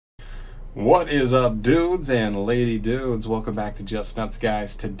What is up, dudes and lady dudes? Welcome back to JustNutz,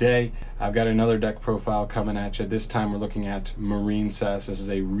 guys. Today, I've got another deck profile coming at you. This time, we're looking at MARINCESS. This is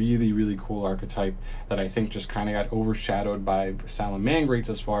a really cool archetype that I think just kind of got overshadowed by Salamangreats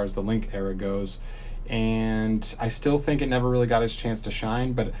as far as the Link era goes. And I still think it never really got its chance to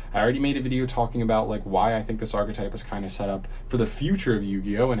shine, but I already made a video talking about like why I think this archetype is kind of set up for the future of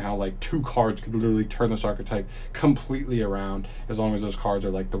Yu-Gi-Oh! And how like two cards could literally turn this archetype completely around as long as those cards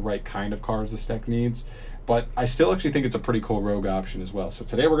are like the right kind of cards this deck needs. But I still actually think it's a pretty cool rogue option as well. So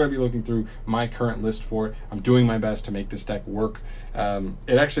today we're going to be looking through my current list for it. I'm doing my best to make this deck work.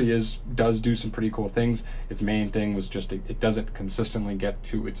 It actually does do some pretty cool things. Its main thing was just it doesn't consistently get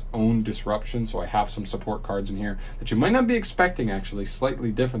to its own disruption. So I have some support cards in here that you might not be expecting, actually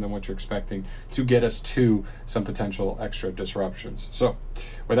slightly different than what you're expecting, to get us to some potential extra disruptions. So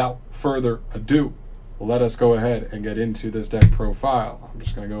without further ado, let us go ahead and get into this deck profile. I'm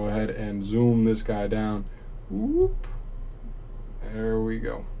just going to go ahead and zoom this guy down. Whoop. There we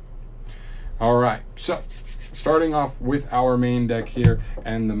go. All right, so starting off with our main deck here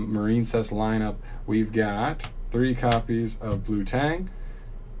and the MARINCESS lineup, we've got 3 copies of Blue Tang,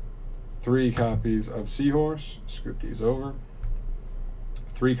 3 copies of Seahorse, scoot these over,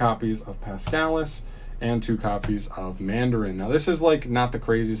 3 copies of Pascalis, and 2 copies of Mandarin. Now this is like not the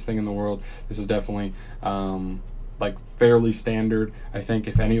craziest thing in the world. This is definitely like fairly standard. I think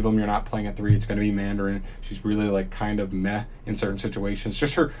if any of them you're not playing at 3, it's going to be Mandarin. She's really like kind of meh in certain situations.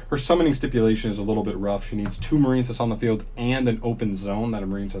 Just her summoning stipulation is a little bit rough. She needs 2 MARINCESS on the field and an open zone that a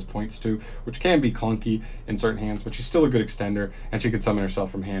MARINCESS points to, which can be clunky in certain hands, but she's still a good extender, and she can summon herself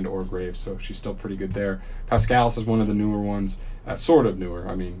from hand or grave, so she's still pretty good there. Pascalis is one of the newer ones, sort of newer.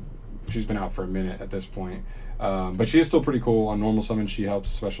 I mean, she's been out for a minute at this point, but she is still pretty cool. On normal summon, she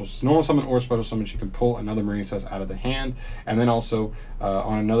helps normal summon or special summon. She can pull another MARINCESS out of the hand, and then also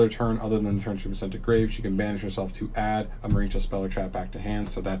on another turn other than the turn she was sent to grave, she can banish herself to add a MARINCESS spell or trap back to hand.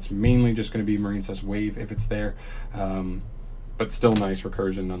 So that's mainly just going to be MARINCESS wave if it's there, but still nice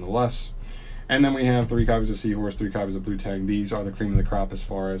recursion nonetheless. And then we have 3 copies of Seahorse, 3 copies of Blue Tang. These are the cream of the crop as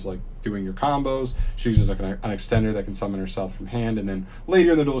far as like doing your combos. She uses like an extender that can summon herself from hand, and then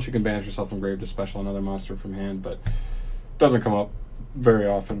later in the duel she can banish herself from grave to special another monster from hand, but doesn't come up very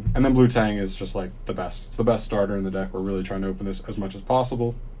often. And then Blue Tang is just like the best. It's the best starter in the deck. We're really trying to open this as much as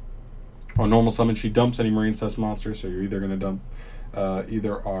possible. On normal summon, she dumps any MARINCESS monster, so you're either going to dump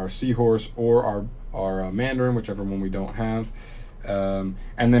either our Seahorse or our Mandarin, whichever one we don't have.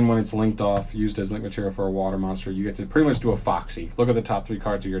 And then when it's linked off, used as link material for a water monster, you get to pretty much do a Foxy. Look at the top 3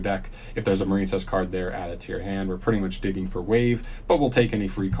 cards of your deck. If there's a MARINCESS card there, add it to your hand. We're pretty much digging for wave, but we'll take any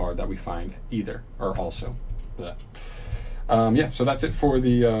free card that we find either, or also. Yeah, so that's it for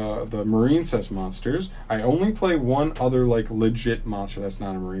the MARINCESS monsters. I only play one other like legit monster that's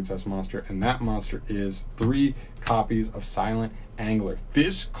not a MARINCESS monster, and that monster is 3 copies of Silent Angler.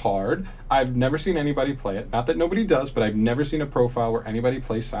 This card, I've never seen anybody play it. Not that nobody does, but I've never seen a profile where anybody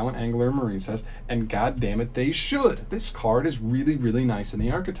plays Silent Angler or MARINCESS, and god damn it, they should. This card is really nice in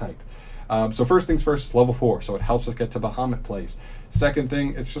the archetype. So first things first, it's level 4, so it helps us get to Bahamut plays. Second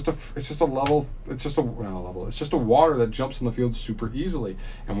thing, it's just a water that jumps on the field super easily.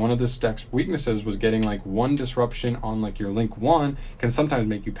 And one of this deck's weaknesses was getting like 1 disruption on like your Link 1 can sometimes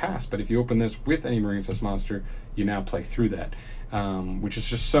make you pass. But if you open this with any MARINCESS monster, you now play through that, which is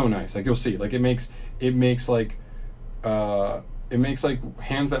just so nice. Like you'll see, like it makes like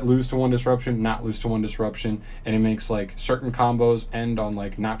hands that lose to 1 disruption not lose to 1 disruption, and it makes like certain combos end on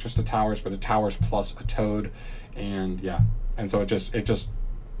like not just a towers, but a towers plus a toad, and yeah, and so it just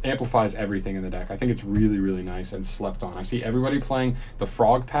amplifies everything in the deck. I think it's really nice and slept on. I see everybody playing the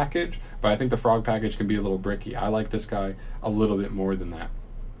frog package, but I think the frog package can be a little bricky. I like this guy a little bit more than that,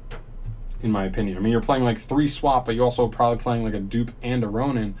 in my opinion. I mean, you're playing like 3 swap, but you're also probably playing like a dupe and a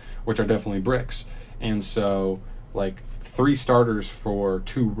Ronin, which are definitely bricks, and so like 3 starters for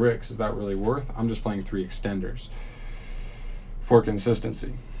 2 bricks, is that really worth? I'm just playing 3 extenders for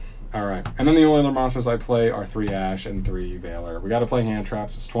consistency. All right, and then the only other monsters I play are 3 Ash and 3 Veiler. We got to play hand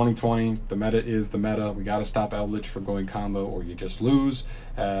traps. It's 2020. The meta is the meta. We got to stop Eldritch from going combo, or you just lose,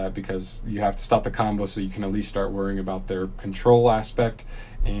 because you have to stop the combo so you can at least start worrying about their control aspect,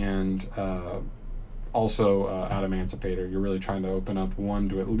 and also Adamantipator. You're really trying to open up 1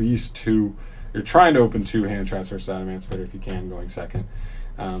 to at least 2. You're trying to open 2 hand traps versus Adamantipator if you can, going second.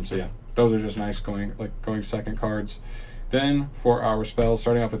 So yeah, those are just nice going second cards. Then for our spells,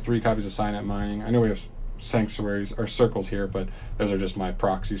 starting off with 3 copies of Signet Mining. I know we have sanctuaries or circles here, but those are just my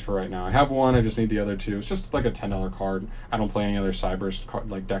proxies for right now. I have one, I just need the other two. It's just like a $10 card. I don't play any other Cyberst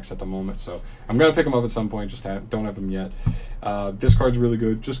like decks at the moment, so I'm gonna pick them up at some point. Just don't have them yet. This card's really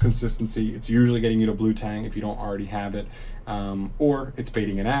good, just consistency. It's usually getting you to blue tang if you don't already have it, or it's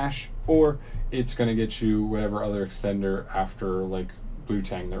baiting an Ash, or it's gonna get you whatever other extender after like blue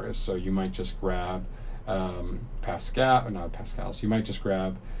tang there is. So you might just grab Pascal, or not Pascal's. You might just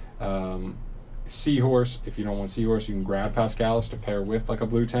grab Seahorse. If you don't want Seahorse, you can grab Pascalis to pair with like a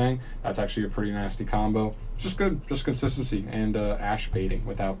blue tang. That's actually a pretty nasty combo. It's just good, just consistency and Ash baiting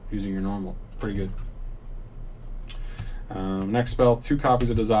without using your normal. Pretty good. Next spell, 2 copies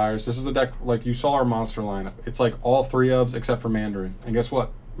of Desires. This is a deck like you saw our monster lineup. It's like all 3 ofs except for Mandarin. And guess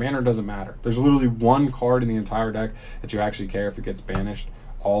what? Mandarin doesn't matter. There's literally 1 card in the entire deck that you actually care if it gets banished.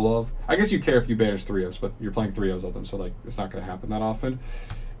 All of. I guess you care if you banish 3 ofs, but you're playing 3 ofs of them, so like it's not going to happen that often.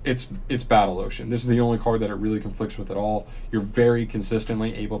 It's Battle Ocean. This is the only card that it really conflicts with at all. You're very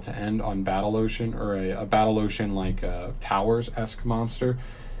consistently able to end on Battle Ocean, or a Battle Ocean like Towers-esque monster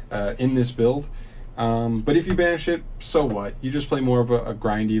in this build. But if you banish it, so what? You just play more of a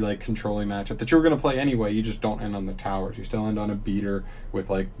grindy, like, controlling matchup that you were going to play anyway. You just don't end on the towers. You still end on a beater with,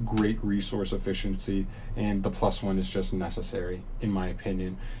 like, great resource efficiency, and the +1 is just necessary, in my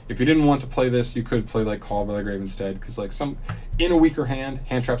opinion. If you didn't want to play this, you could play, like, Call by the Grave instead, because, like, in a weaker hand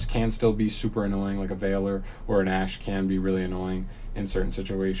traps can still be super annoying, like a Veiler or an Ash can be really annoying in certain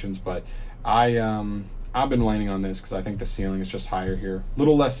situations, but I've been landing on this because I think the ceiling is just higher here. A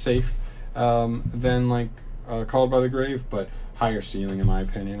little less safe than like Called by the Grave, but higher ceiling in my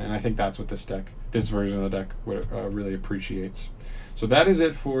opinion, and I think that's what this version of the deck really appreciates. So that is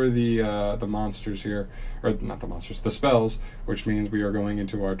it for the monsters here, or not the monsters, the spells, which means we are going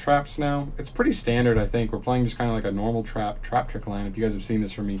into our traps now. It's pretty standard, I think. We're playing just kind of like a normal trap trick line. If you guys have seen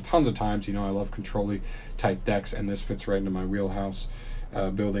this from me tons of times, you know I love control-y type decks, and this fits right into my wheelhouse.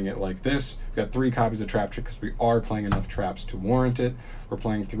 Building it like this. We've got 3 copies of Trap Trick because we are playing enough traps to warrant it. We're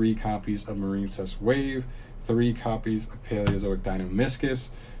playing 3 copies of Marincess Wave, 3 copies of Paleozoic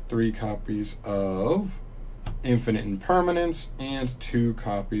Dinomischus, 3 copies of Infinite Impermanence, and 2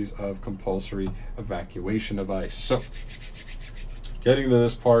 copies of Compulsory Evacuation Device. So, getting to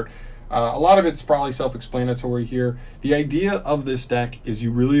this part, a lot of it's probably self-explanatory here. The idea of this deck is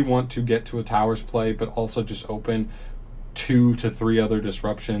you really want to get to a Towers play, but also just open 2 to 3 other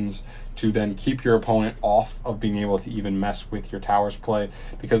disruptions to then keep your opponent off of being able to even mess with your Towers play,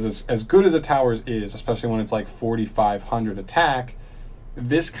 because as good as a Towers is, especially when it's like 4,500 attack,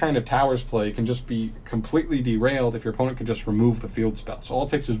 this kind of Towers play can just be completely derailed if your opponent can just remove the field spell. So all it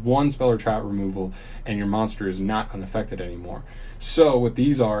takes is 1 spell or trap removal and your monster is not unaffected anymore. So what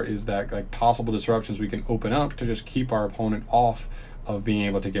these are is that like possible disruptions we can open up to just keep our opponent off of being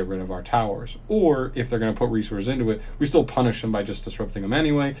able to get rid of our towers. Or if they're going to put resources into it, we still punish them by just disrupting them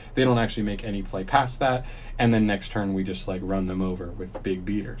anyway. They don't actually make any play past that, and then next turn we just like run them over with big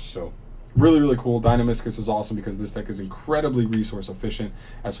beaters. So really, really cool. Dinomischus is awesome because this deck is incredibly resource efficient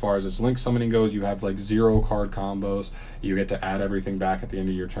as far as its link summoning goes. You have like 0 card combos. You get to add everything back at the end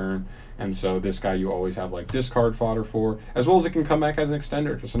of your turn. And so this guy you always have like discard fodder for, as well as it can come back as an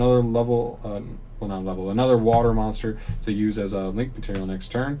extender. Just another level, another water monster to use as a link material next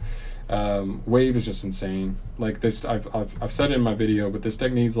turn. Wave is just insane. Like this, I've said it in my video, but this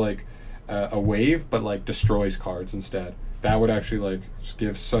deck needs like a wave, but like destroys cards instead. That would actually like just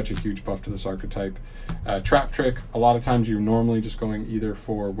give such a huge buff to this archetype. Trap Trick, a lot of times you're normally just going either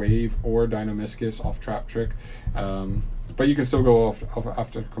for Wave or Dinomischus off Trap Trick, but you can still go off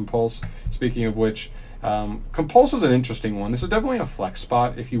after Compulse. Speaking of which, Compulse is an interesting one. This is definitely a flex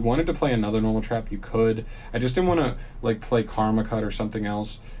spot. If you wanted to play another normal trap, you could. I just didn't want to like play Karma Cut or something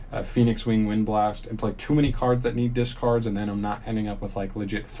else, Phoenix Wing Wind Blast, and play too many cards that need discards, and then I'm not ending up with like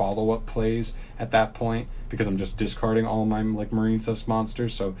legit follow-up plays at that point because I'm just discarding all my like Marincess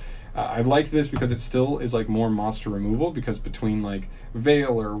monsters. So I liked this because it still is like more monster removal, because between like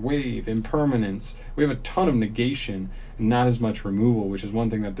Veiler, Wave, Impermanence, we have a ton of negation and not as much removal, which is one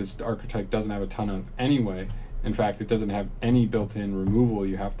thing that this archetype doesn't have a ton of anyway. In fact, it doesn't have any built-in removal.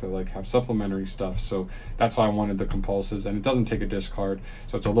 You have to like have supplementary stuff. So that's why I wanted the Compulses, and it doesn't take a discard,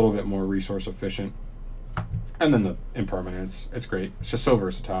 so it's a little bit more resource efficient. And then the Impermanence, it's great. It's just so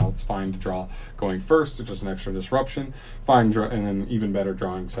versatile. It's fine to draw going first. It's just an extra disruption. Fine, and then even better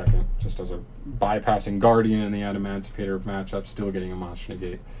drawing second, just as a bypassing Guardian in the Adamantipator matchup, still getting a monster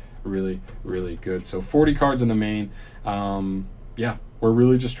negate. Really, really good. So 40 cards in the main. Yeah, we're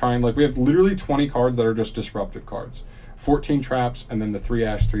really just trying, like we have literally 20 cards that are just disruptive cards. 14 traps, and then the 3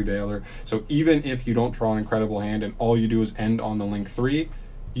 Ash, 3 Veiler. So even if you don't draw an incredible hand and all you do is end on the link 3,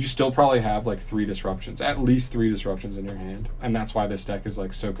 you still probably have like 3 disruptions, at least 3 disruptions in your hand, and that's why this deck is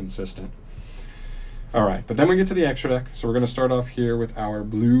like so consistent. All right, but then we get to the extra deck. So we're going to start off here with our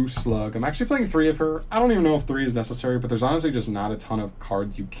blue slug. I'm actually playing 3 of her. I don't even know if 3 is necessary, but there's honestly just not a ton of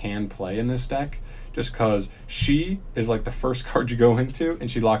cards you can play in this deck, just because she is like the first card you go into, and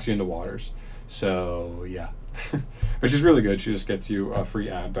she locks you into waters. So yeah, but she's really good. She just gets you a free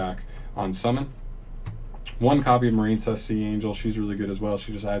add back on summon. 1 copy of Marincess Sea Angel. She's really good as well.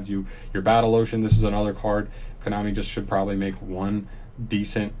 She just adds you your Battle Ocean. This is another card. Konami just should probably make 1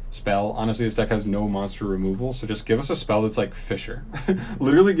 decent spell. Honestly, this deck has no monster removal, so just give us a spell that's like Fisher.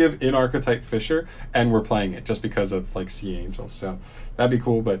 Literally give in archetype Fisher, and we're playing it just because of like Sea Angel. So that'd be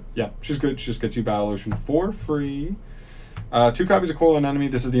cool. But yeah, she's good. She just gets you Battle Ocean for free. 2 copies of Coil and Enemy.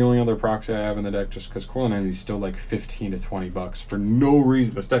 This is the only other proxy I have in the deck, just because Coil and Enemy is still like 15 to 20 bucks for no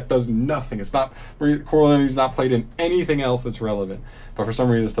reason. This deck does nothing. It's not, Coil and Enemy is not played in anything else that's relevant, but for some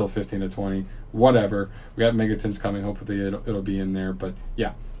reason it's still 15 to 20. Whatever. We got Megatons coming. Hopefully it'll be in there. But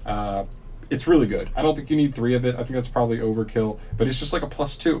yeah, it's really good. I don't think you need 3 of it. I think that's probably overkill, but it's just like a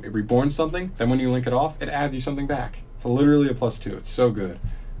 +2. It reborns something, then when you link it off, it adds you something back. It's literally a +2. It's so good.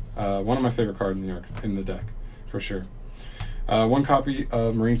 One of my favorite cards in the deck, for sure. 1 copy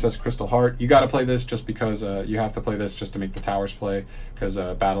of Marincess Crystal Heart. You got to play this just because you have to play this just to make the towers play, because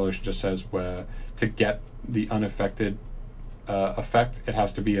Battle Ocean just says to get the unaffected effect, it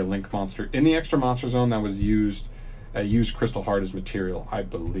has to be a link monster in the extra monster zone that was used Crystal Heart as material, I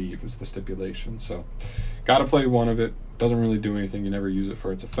believe is the stipulation. So got to play 1 of it. Doesn't really do anything. You never use it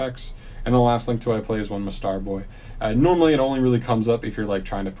for its effects. And the last link to I play is 1 Mastar Boy. Normally it only really comes up if you're like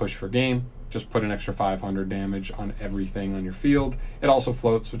trying to push for game. Just put an extra 500 damage on everything on your field. It also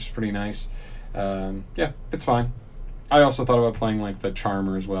floats, which is pretty nice. Yeah, it's fine. I also thought about playing like the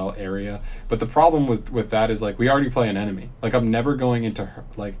Charmer as well, area. But the problem with that is like we already play an enemy. Like I'm never going into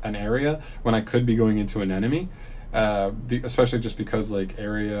like an area when I could be going into an enemy. Especially just because like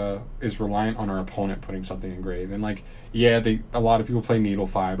area is reliant on our opponent putting something in grave. And like, yeah, a lot of people play Needle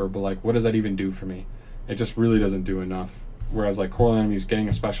Fiber, but like what does that even do for me? It just really doesn't do enough. Whereas like Coral Enemy is getting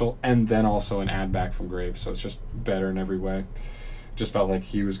a special and then also an add back from grave, so it's just better in every way. Just felt like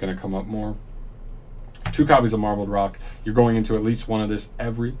he was going to come up more. 2 copies of Marbled Rock. You're going into at least 1 of this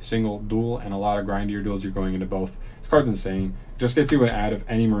every single duel, and a lot of grindier duels you're going into both. This card's insane. It just gets you an add of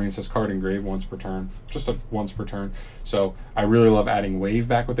any Marincess card in grave once per turn. Just once per turn. So I really love adding wave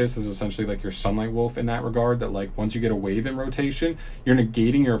back with this. This is essentially like your Sunlight Wolf in that regard, that like once you get a wave in rotation, you're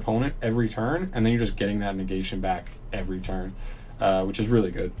negating your opponent every turn, and then you're just getting that negation back every turn. Which is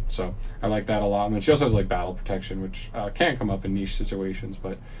really good. So I like that a lot. And then she also has like Battle Protection, which can come up in niche situations,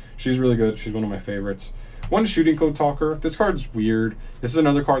 but she's really good. She's one of my favorites. 1 Shooting Code Talker. This card's weird. This is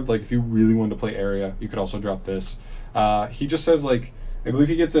another card, like if you really wanted to play area, you could also drop this. He just says like, I believe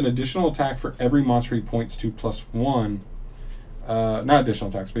he gets an additional attack for every monster he points to +1. Not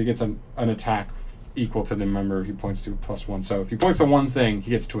additional attacks, but he gets an attack equal to the number he points to +1. So if he points to 1 thing, he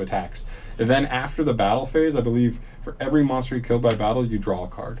gets 2 attacks. And then after the battle phase, I believe for every monster you kill by battle, you draw a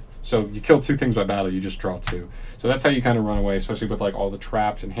card. So you kill 2 things by battle, you just draw 2. So that's how you kind of run away, especially with like all the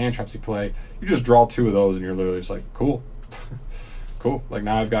traps and hand traps you play. You just draw 2 of those and you're literally just like, cool. Cool. Like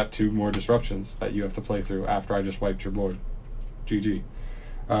now I've got 2 more disruptions that you have to play through after I just wiped your board. GG.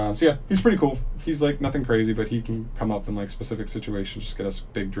 So yeah, he's pretty cool. He's like nothing crazy, but he can come up in like specific situations, just get us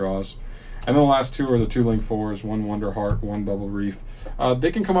big draws. And then the last 2 are the 2 Link 4s, 1 Wonder Heart, 1 Bubble Reef.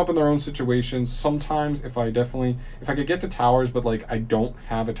 They can come up in their own situations. Sometimes if I could get to towers, but like I don't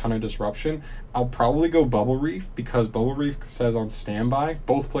have a ton of disruption, I'll probably go Bubble Reef, because Bubble Reef says on standby,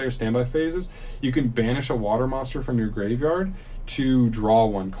 both players' standby phases, you can banish a water monster from your graveyard to draw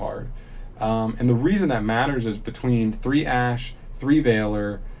 1 card. And the reason that matters is between 3 Ash, 3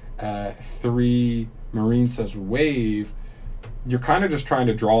 Veiler, 3 Marincess Wave, you're kind of just trying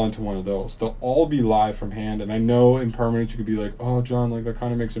to draw into one of those. They'll all be live from hand, and I know in permanence you could be like, oh, John, like that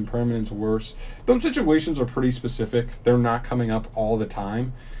kind of makes impermanence worse. Those situations are pretty specific. They're not coming up all the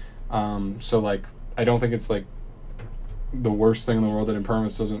time. So, like, I don't think it's, like, the worst thing in the world that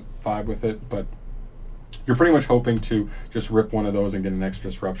impermanence doesn't vibe with it, but you're pretty much hoping to just rip one of those and get an extra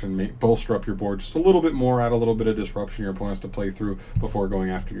disruption, bolster up your board just a little bit more, add a little bit of disruption your opponent has to play through before going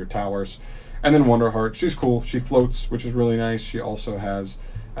after your towers. And then Wonder Heart, she's cool. She floats, which is really nice. She also has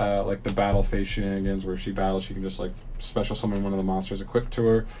like the battle phase shenanigans, where if she battles, she can just like special summon one of the monsters equipped to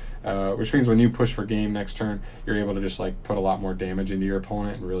her, which means when you push for game next turn, you're able to just like put a lot more damage into your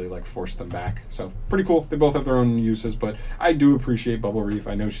opponent and really like force them back. So pretty cool. They both have their own uses, but I do appreciate Bubble Reef.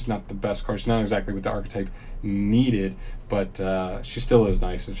 I know she's not the best card. She's not exactly what the archetype needed, but she still is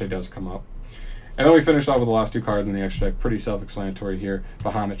nice, and she does come up. And then we finish off with the last two cards in the extra deck. Pretty self-explanatory here.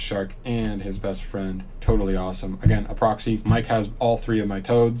 Bahamut Shark and his best friend. Totally awesome. Again, a proxy. Mike has all three of my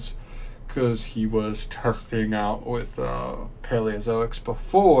toads because he was testing out with Paleozoics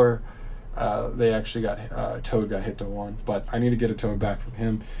before they actually got Toad got hit to 1. But I need to get a Toad back from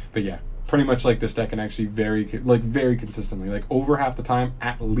him. But yeah, pretty much like this deck, and actually very consistently, like over half the time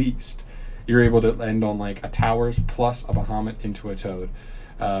at least, you're able to end on like a Towers plus a Bahamut into a Toad,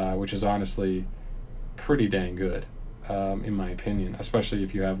 which is honestly pretty dang good, in my opinion, especially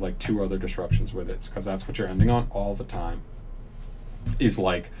if you have like 2 other disruptions with it, because that's what you're ending on all the time, is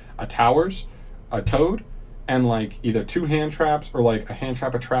like a Towers, a Toad, and like either 2 hand traps, or like a hand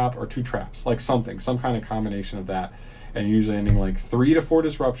trap, a trap, or 2 traps, like some kind of combination of that, and usually ending like 3 to 4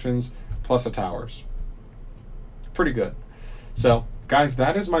 disruptions plus a Towers. Pretty good. So guys,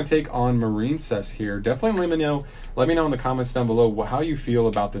 that is my take on Marincess here. Definitely let me know in the comments down below how you feel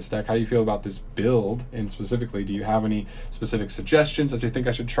about this deck, how you feel about this build, and specifically, do you have any specific suggestions that you think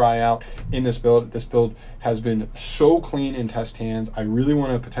I should try out in this build? This build has been so clean in test hands. I really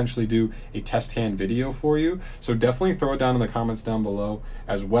want to potentially do a test hand video for you, so definitely throw it down in the comments down below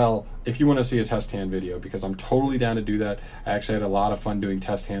as well if you want to see a test hand video, because I'm totally down to do that. I actually had a lot of fun doing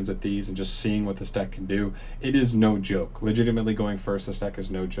test hands with these and just seeing what this deck can do. It is no joke. Legitimately going first, this deck is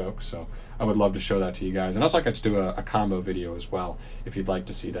no joke, so I would love to show that to you guys. And also I could do a combo video as well if you'd like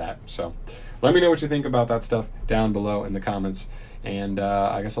to see that. So let me know what you think about that stuff down below in the comments, and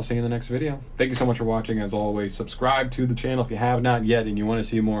I guess I'll see you in the next video. Thank you so much for watching. As always, subscribe to the channel if you have not yet and you want to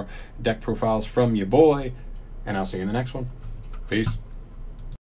see more deck profiles from your boy, and I'll see you in the next one. Peace.